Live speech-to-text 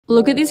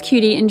Look at this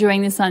cutie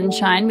enjoying the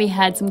sunshine. We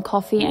had some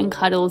coffee and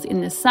cuddles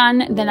in the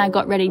sun. Then I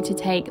got ready to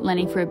take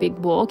Lenny for a big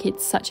walk.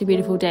 It's such a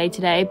beautiful day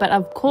today, but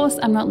of course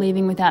I'm not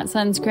leaving without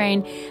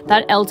sunscreen.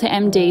 That Elta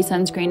MD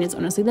sunscreen is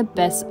honestly the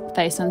best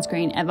face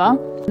sunscreen ever.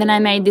 Then I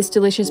made this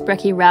delicious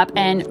brekkie wrap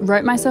and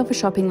wrote myself a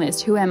shopping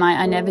list. Who am I?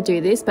 I never do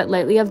this, but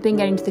lately I've been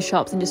getting to the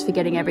shops and just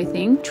forgetting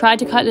everything. Tried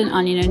to cut an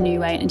onion a new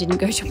way and didn't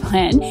go to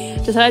plan.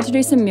 Decided to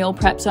do some meal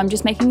prep, so I'm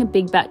just making a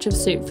big batch of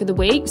soup for the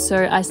week.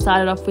 So I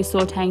started off with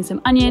sauteing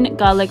some onion,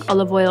 garlic,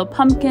 olive oil,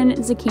 pumpkin,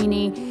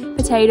 zucchini,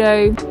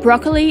 potato,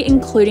 broccoli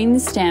including the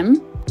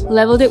stem,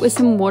 leveled it with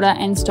some water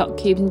and stock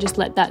cubes and just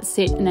let that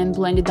sit, and then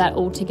blended that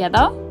all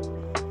together.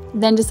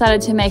 Then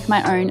decided to make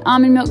my own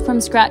almond milk from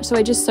scratch, so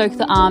I just soaked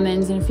the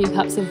almonds in a few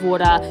cups of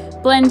water,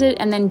 blend it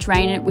and then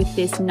drain it with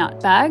this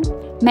nut bag.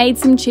 Made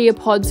some chia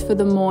pods for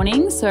the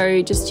morning,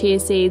 so just chia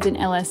seeds and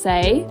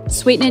LSA.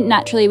 Sweeten it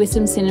naturally with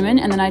some cinnamon,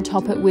 and then I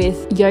top it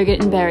with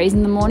yogurt and berries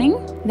in the morning.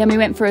 Then we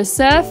went for a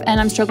surf, and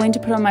I'm struggling to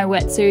put on my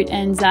wetsuit,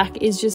 and Zach is just